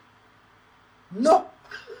like it? No.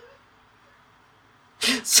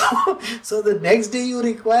 So the next day you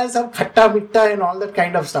require some khatta mitta and all that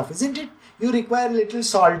kind of stuff, isn't it? You require little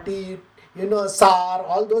salty, sour,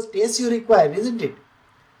 all those tastes you require, isn't it?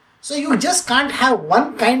 So you just can't have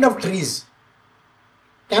one kind of trees.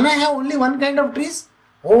 Can I have only one kind of trees?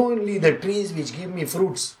 Only the trees which give me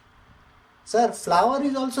fruits. Sir, flower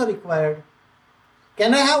is also required.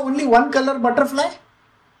 Can I have only one color butterfly?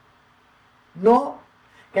 No.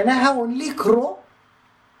 Can I have only crow?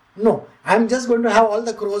 No. I am just going to have all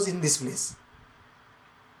the crows in this place.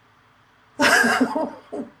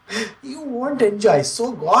 You won't enjoy.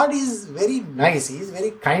 So God is very nice. He is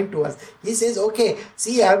very kind to us. He says, okay,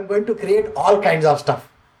 see, I am going to create all kinds of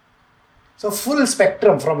stuff. So full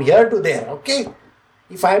spectrum from here to there. Okay.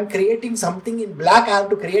 If I am creating something in black, I have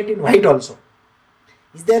to create in white also.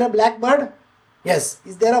 Is there a black bird? Yes.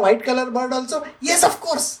 Is there a white color bird also? Yes, of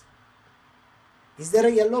course. Is there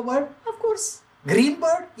a yellow bird? Of course. Green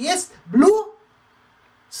bird? Yes. Blue?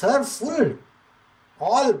 Sir, full.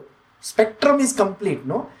 All spectrum is complete,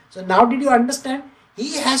 no? So now did you understand?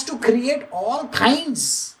 He has to create all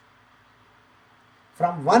kinds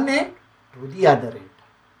from one end to the other end.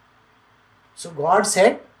 So God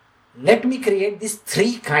said, let me create these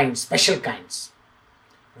three kinds, special kinds.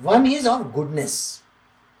 One is of goodness.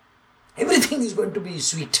 Everything is going to be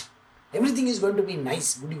sweet. Everything is going to be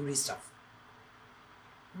nice, goody stuff.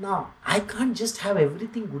 Now, I can't just have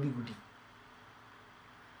everything goody.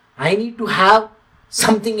 I need to have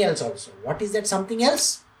something else also. What is that something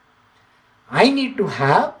else? I need to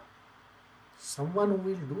have someone who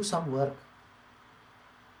will do some work.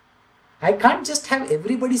 I can't just have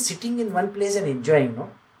everybody sitting in one place and enjoying, no?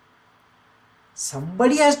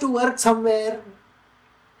 Somebody has to work somewhere.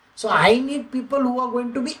 So I need people who are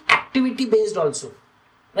going to be activity based also.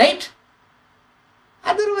 Right?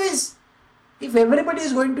 Otherwise, if everybody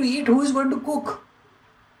is going to eat, who is going to cook?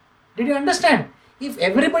 Did you understand? If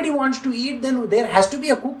everybody wants to eat, then there has to be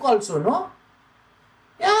a cook also, no?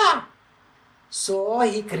 Yeah. So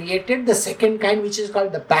he created the second kind, which is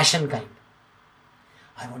called the passion kind.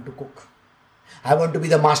 I want to cook. I want to be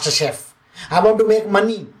the master chef. I want to make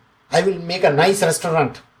money. I will make a nice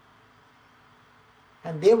restaurant.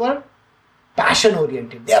 And they were passion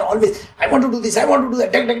oriented. They are always, I want to do this, I want to do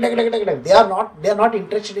that. They are not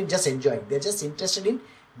interested in just enjoying. They are just interested in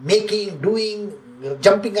making, doing,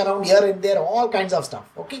 jumping around here and there, all kinds of stuff.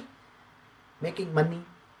 Okay? Making money,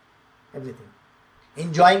 everything.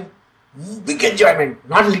 Enjoying, big enjoyment,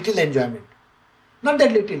 not little enjoyment. Not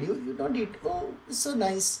that little. You don't eat. Oh, it's so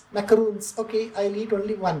nice. Macaroons. Okay, I'll eat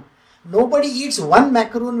only one. Nobody eats one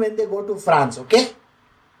macaroon when they go to France. Okay?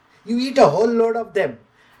 You eat a whole load of them.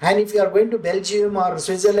 And if you are going to Belgium or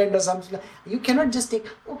Switzerland or something, you cannot just take,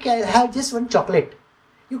 okay, I'll have just one chocolate.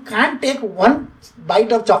 You can't take one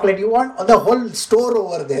bite of chocolate. You want the whole store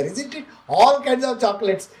over there, isn't it? All kinds of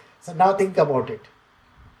chocolates. So now think about it.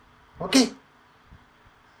 Okay?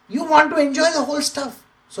 You want to enjoy the whole stuff.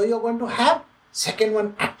 So you're going to have second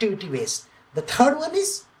one, activity based. The third one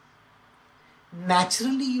is,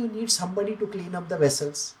 naturally you need somebody to clean up the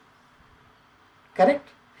vessels. Correct?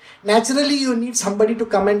 Naturally you need somebody to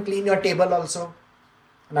come and clean your table also.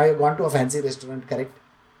 Now you've gone to a fancy restaurant, correct?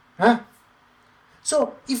 Huh?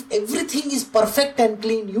 So if everything is perfect and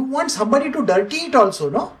clean, you want somebody to dirty it also,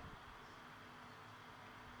 no?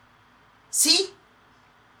 See?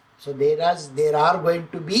 So there are going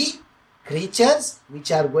to be creatures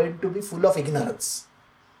which are going to be full of ignorance.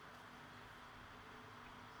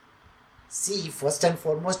 See, first and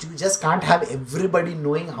foremost, you just can't have everybody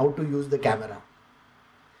knowing how to use the camera.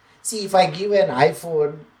 See, if I give an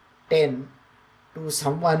iPhone 10 to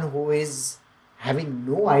someone who is having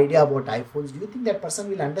no idea about iPhones, do you think that person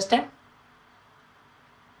will understand?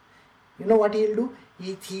 You know what he'll do?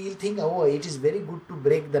 He'll think, oh, it is very good to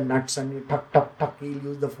break the nuts, and you tuck, he'll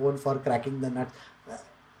use the phone for cracking the nuts.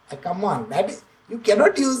 Come on, you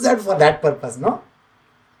cannot use that for that purpose, no?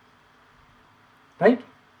 Right?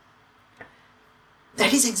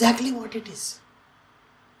 That is exactly what it is.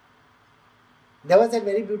 There was that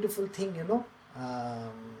very beautiful thing,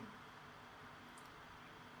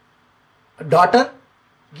 a daughter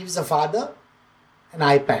gives a father an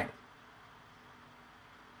iPad.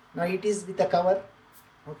 Now it is with a cover,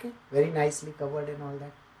 okay, very nicely covered and all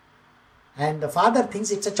that. And the father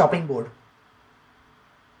thinks it's a chopping board.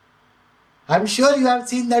 I'm sure you have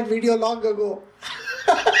seen that video long ago.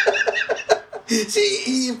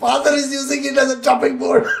 See, father is using it as a chopping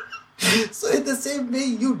board. So in the same way,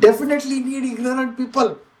 you definitely need ignorant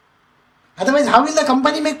people. Otherwise, how will the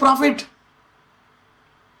company make profit?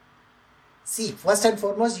 See, first and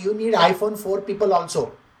foremost, you need iPhone 4 people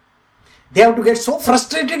also. They have to get so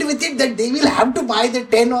frustrated with it that they will have to buy the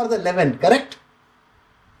 10 or the 11, correct?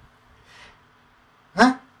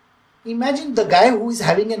 Huh? Imagine the guy who is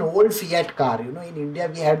having an old Fiat car. You know, in India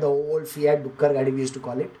we had the old Fiat Dukkar Gadi, we used to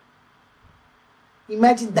call it.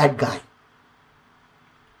 Imagine that guy.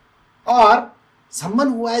 Or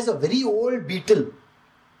someone who has a very old Beetle.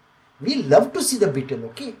 We love to see the Beetle,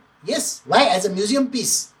 okay? Yes. Why? As a museum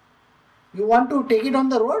piece. You want to take it on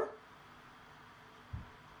the road?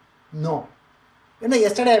 No. You know,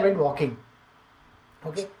 yesterday I went walking.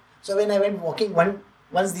 Okay. So when I went walking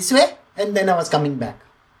once this way and then I was coming back.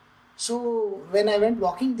 So when I went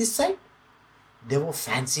walking this side, there were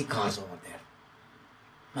fancy cars over there.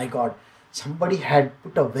 My God. Somebody had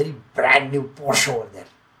put a very brand new Porsche over there.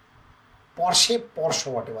 Porsche,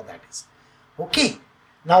 whatever that is. Okay.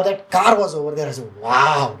 Now that car was over there. I said,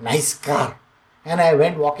 wow, nice car. And I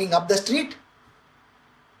went walking up the street.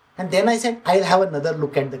 And then I said, I'll have another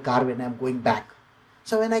look at the car when I'm going back.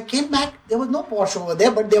 So when I came back, there was no Porsche over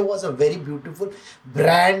there, but there was a very beautiful,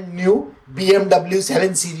 brand new BMW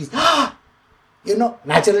 7 Series. You know,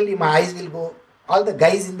 naturally my eyes will go. All the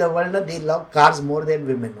guys in the world, they love cars more than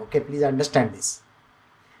women. Okay, please understand this.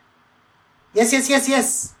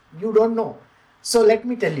 Yes. You don't know. So let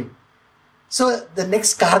me tell you. So the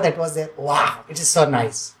next car that was there, wow, it is so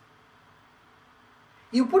nice.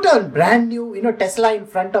 You put a brand new, Tesla in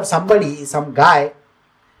front of somebody, some guy,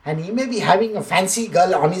 and he may be having a fancy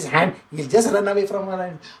girl on his hand, he'll just run away from her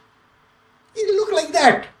and he'll look like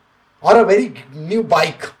that. Or a very new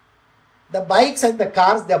bike. The bikes and the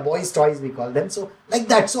cars, they're boys' toys, we call them. So, like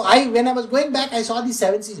that. So, when I was going back, I saw the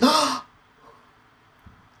 7 Series.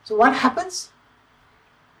 So, what happens?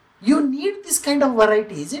 You need this kind of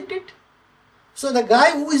variety, isn't it? So, the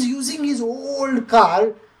guy who is using his old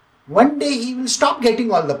car, one day he will stop getting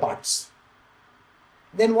all the parts.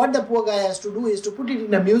 Then what the poor guy has to do is to put it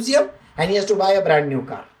in a museum and he has to buy a brand new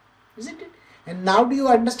car. Isn't it? And now do you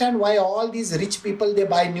understand why all these rich people, they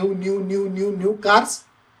buy new cars?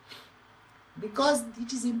 Because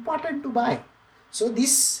it is important to buy. So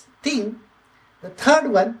this thing, the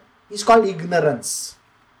third one is called ignorance.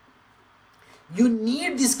 You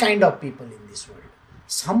need this kind of people in this world.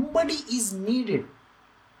 Somebody is needed.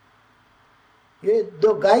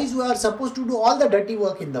 The guys who are supposed to do all the dirty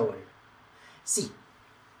work in the world. See,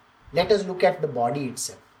 let us look at the body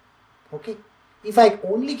itself. Okay? If I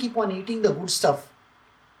only keep on eating the good stuff,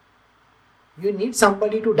 you need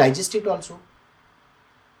somebody to digest it also.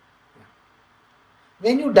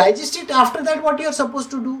 When you digest it, after that what you are supposed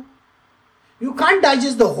to do? You can't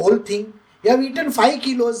digest the whole thing. You have eaten 5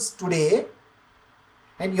 kilos today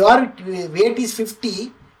and your weight is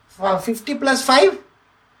 50. 50 plus 5?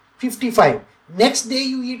 55. Next day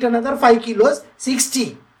you eat another 5 kilos,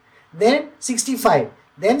 60. Then 65.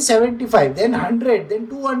 Then 75. Then 100. Then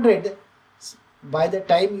 200. By the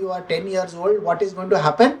time you are 10 years old, what is going to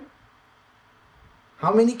happen?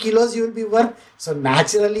 How many kilos you will be worth? So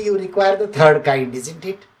naturally you require the third kind, isn't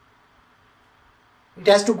it? It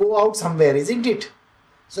has to go out somewhere, isn't it?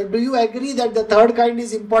 So do you agree that the third kind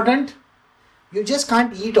is important? You just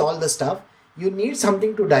can't eat all the stuff. You need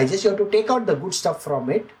something to digest. You have to take out the good stuff from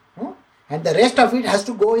it. And the rest of it has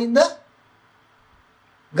to go in the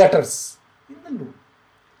gutters, in the loo.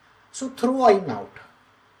 So throwing out.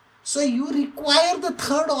 So you require the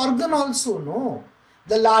third organ also, no?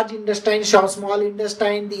 The large intestine, small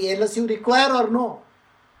intestine, the anus, you require or no?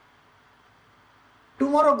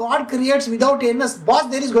 Tomorrow God creates without anus. Boss,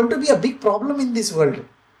 there is going to be a big problem in this world.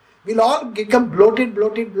 We'll all become bloated.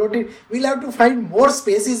 We'll have to find more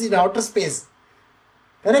spaces in outer space.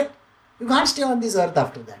 Correct? You can't stay on this earth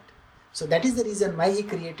after that. So that is the reason why he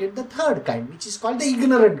created the third kind, which is called the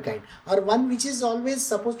ignorant kind, or one which is always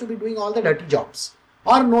supposed to be doing all the dirty jobs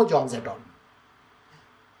or no jobs at all.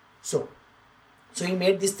 So he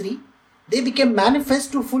made these three. They became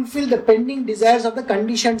manifest to fulfill the pending desires of the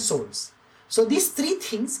conditioned souls. So these three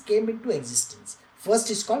things came into existence.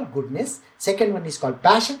 First is called goodness, second one is called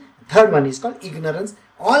passion, third one is called ignorance.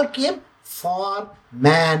 All came for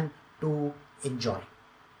man to enjoy.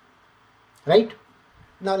 Right?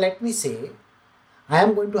 Now let me say, I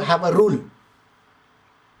am going to have a rule.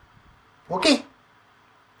 Okay?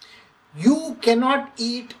 You cannot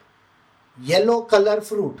eat yellow color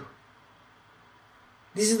fruit.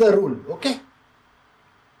 This is the rule, okay?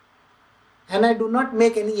 And I do not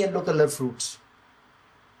make any yellow color fruits.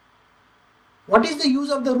 What is the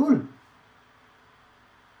use of the rule?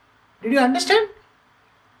 Did you understand?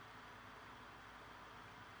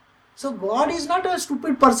 So God is not a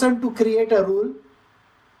stupid person to create a rule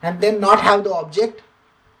and then not have the object.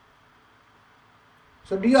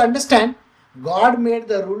 So do you understand? God made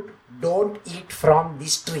the rule, don't eat from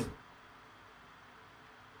this tree.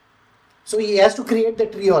 So he has to create the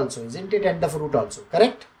tree also, isn't it? And the fruit also,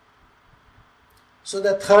 correct? So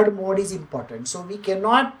the third mode is important. So we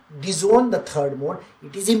cannot disown the third mode.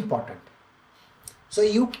 It is important. So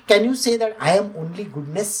can you say that I am only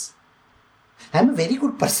goodness? I am a very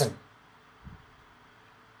good person.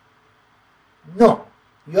 No.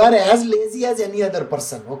 You are as lazy as any other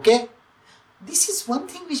person, okay? This is one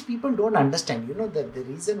thing which people don't understand. You know, the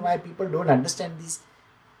reason why people don't understand this,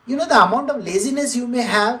 you know, the amount of laziness you may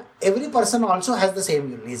have, every person also has the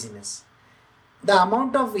same laziness. The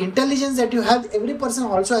amount of intelligence that you have, every person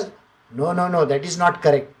also has. No, that is not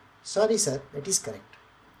correct. Sorry, sir, that is correct.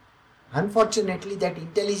 Unfortunately, that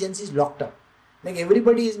intelligence is locked up. Like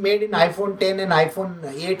everybody is made in iPhone 10 and iPhone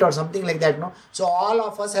 8 or something like that, no? So all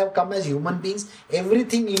of us have come as human beings,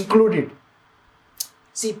 everything included.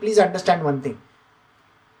 See, please understand one thing.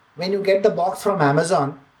 When you get the box from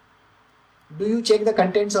Amazon, do you check the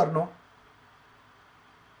contents or no?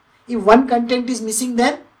 If one content is missing,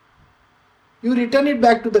 then you return it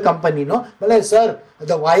back to the company, no? Well, sir,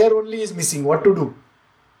 the wire only is missing. What to do?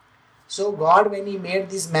 So God, when he made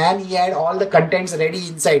this man, he had all the contents ready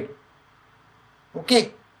inside.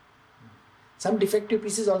 Okay. Some defective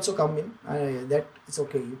pieces also come in. That is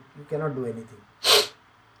okay. You cannot do anything.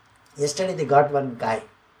 Yesterday they got one guy.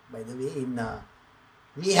 By the way,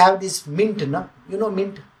 we have this Mint, no? You know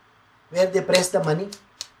Mint? Where they press the money,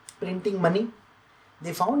 printing money.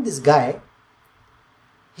 They found this guy.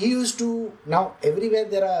 He used to, now everywhere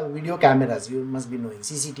there are video cameras, you must be knowing,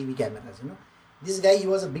 CCTV cameras, you know. This guy, he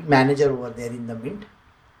was a big manager over there in the Mint.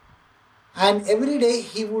 And every day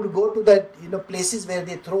he would go to the, places where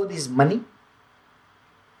they throw this money.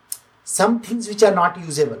 Some things which are not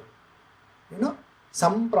usable,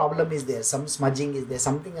 some problem is there, some smudging is there,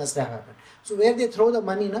 something has to happen. So where they throw the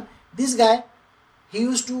money, this guy, he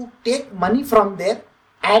used to take money from there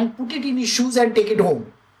and put it in his shoes and take it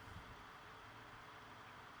home.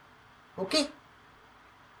 Okay?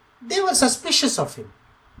 They were suspicious of him.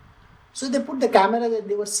 So they put the camera that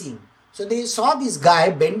they were seeing. So they saw this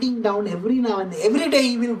guy bending down every now and then. Every day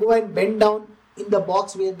he will go and bend down in the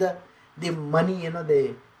box where the money,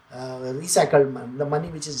 the recycled money, the money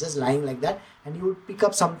which is just lying like that. And he would pick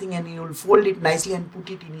up something and he would fold it nicely and put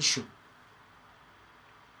it in his shoe.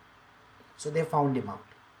 So they found him out.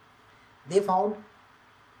 They found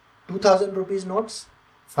 2000 rupees notes,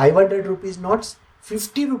 500 rupees notes,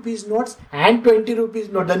 50 rupees notes and 20 rupees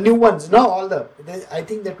notes, the new ones, I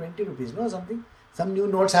think the 20 rupees, something, some new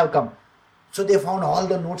notes have come. So they found all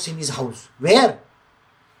the notes in his house. Where?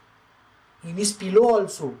 In his pillow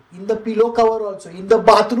also, in the pillow cover also, in the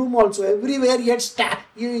bathroom also, everywhere he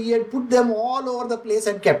had put them all over the place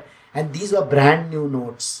and kept. And these were brand new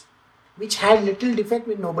notes, which had little defect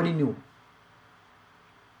which nobody knew.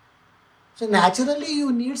 So naturally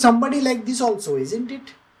you need somebody like this also, isn't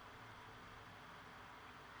it?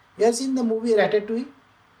 You have seen the movie Ratatouille?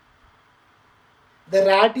 The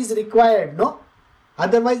rat is required, no?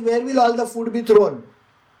 Otherwise, where will all the food be thrown?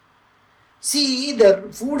 See, the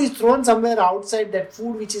food is thrown somewhere outside. That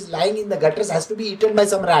food which is lying in the gutters has to be eaten by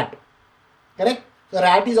some rat. Correct? The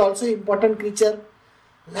rat is also an important creature.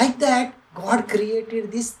 Like that, God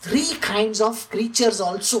created these three kinds of creatures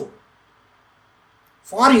also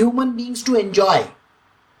for human beings to enjoy.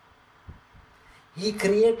 He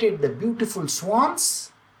created the beautiful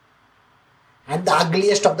swans and the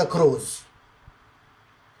ugliest of the crows.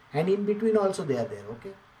 And in between also they are there,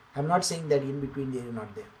 okay? I'm not saying that in between they are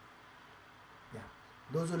not there. Yeah.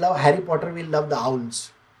 Those who love Harry Potter will love the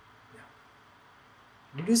owls. Yeah.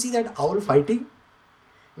 Did you see that owl fighting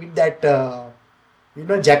with that, that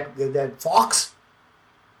fox?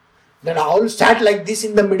 That owl sat like this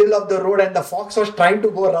in the middle of the road and the fox was trying to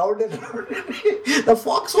go round and round. The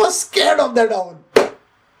fox was scared of that owl.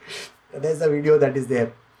 There's the video that is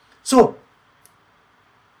there. So,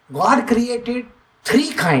 God created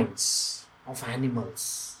three kinds of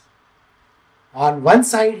animals. On one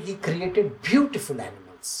side, he created beautiful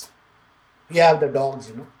animals. You have the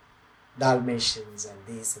dogs, Dalmatians and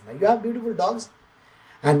this and that. You have beautiful dogs.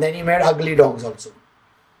 And then he made ugly dogs also.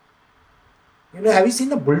 Have you seen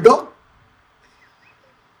the bulldog?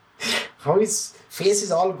 How his face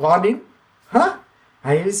is all gone in? Huh?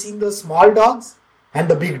 Have you seen those small dogs? And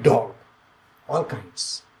the big dog. All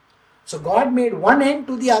kinds. So God made one end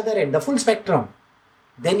to the other end, the full spectrum.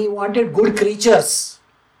 Then he wanted good creatures.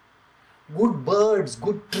 Good birds,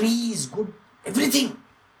 good trees, good everything.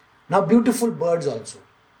 Now beautiful birds also.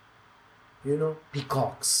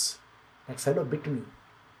 Peacocks. That fellow bit me.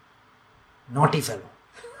 Naughty fellow.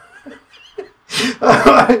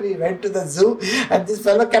 We went to the zoo and this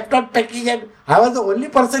fellow kept on pecking at me. I was the only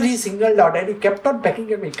person he singled out and he kept on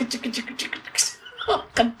pecking at me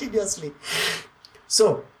continuously.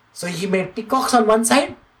 So he made peacocks on one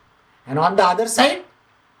side and on the other side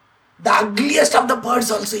the ugliest of the birds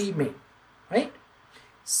also he made. Right?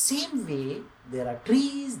 Same way, there are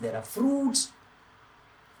trees, there are fruits.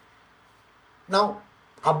 Now,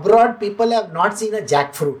 abroad people have not seen a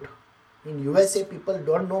jackfruit. In USA, people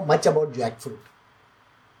don't know much about jackfruit.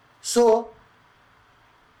 So,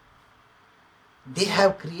 they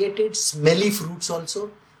have created smelly fruits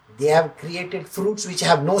also. They have created fruits which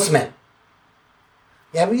have no smell.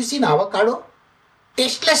 Have you seen avocado?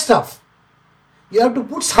 Tasteless stuff. You have to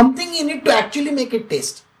put something in it to actually make it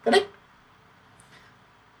taste. Correct?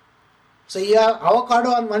 So, you have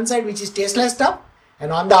avocado on one side which is tasteless stuff,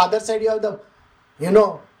 and on the other side you have the,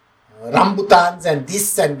 rambutans and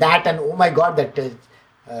this and that, and oh my God, that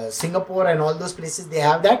Singapore and all those places, they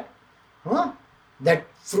have that. That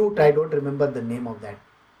fruit, I don't remember the name of that.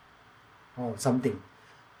 Oh, something.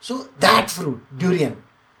 So that fruit, durian.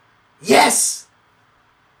 Yes!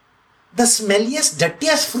 The smelliest,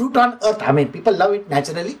 dirtiest fruit on earth. I mean, people love it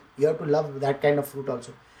naturally. You have to love that kind of fruit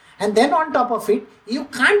also. And then on top of it, you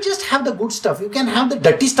can't just have the good stuff. You can have the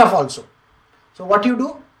dirty stuff also. So what you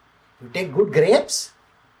do? You take good grapes.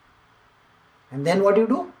 And then what you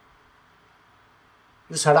do?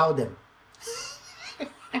 You sadao them.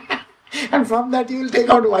 And from that you will take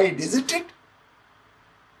out wine, isn't it?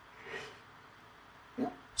 Yeah.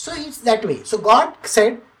 So it's that way. So God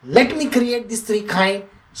said, let me create these three kinds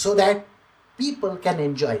so that people can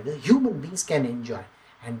enjoy, the human beings can enjoy.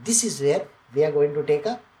 And this is where we are going to take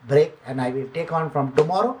a break and I will take on from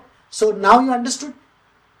tomorrow. So now you understood.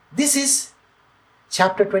 This is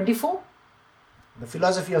chapter 24. The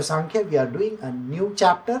philosophy of Sankhya. We are doing a new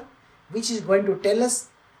chapter which is going to tell us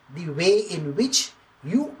the way in which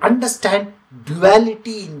you understand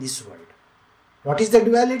duality in this world. What is the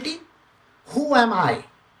duality? Who am I?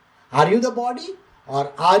 Are you the body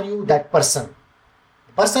or are you that person?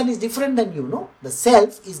 The person is different than you, no? The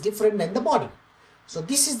self is different than the body. So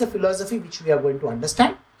this is the philosophy which we are going to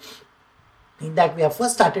understand. In that we have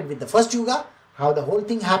first started with the first yuga, how the whole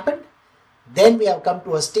thing happened. Then we have come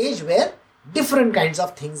to a stage where different kinds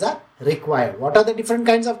of things are required. What are the different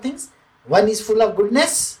kinds of things? One is full of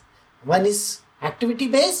goodness, one is activity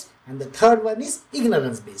based, and the third one is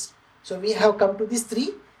ignorance based. So we have come to these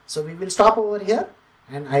three. So we will stop over here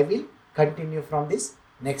and I will continue from this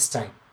next time.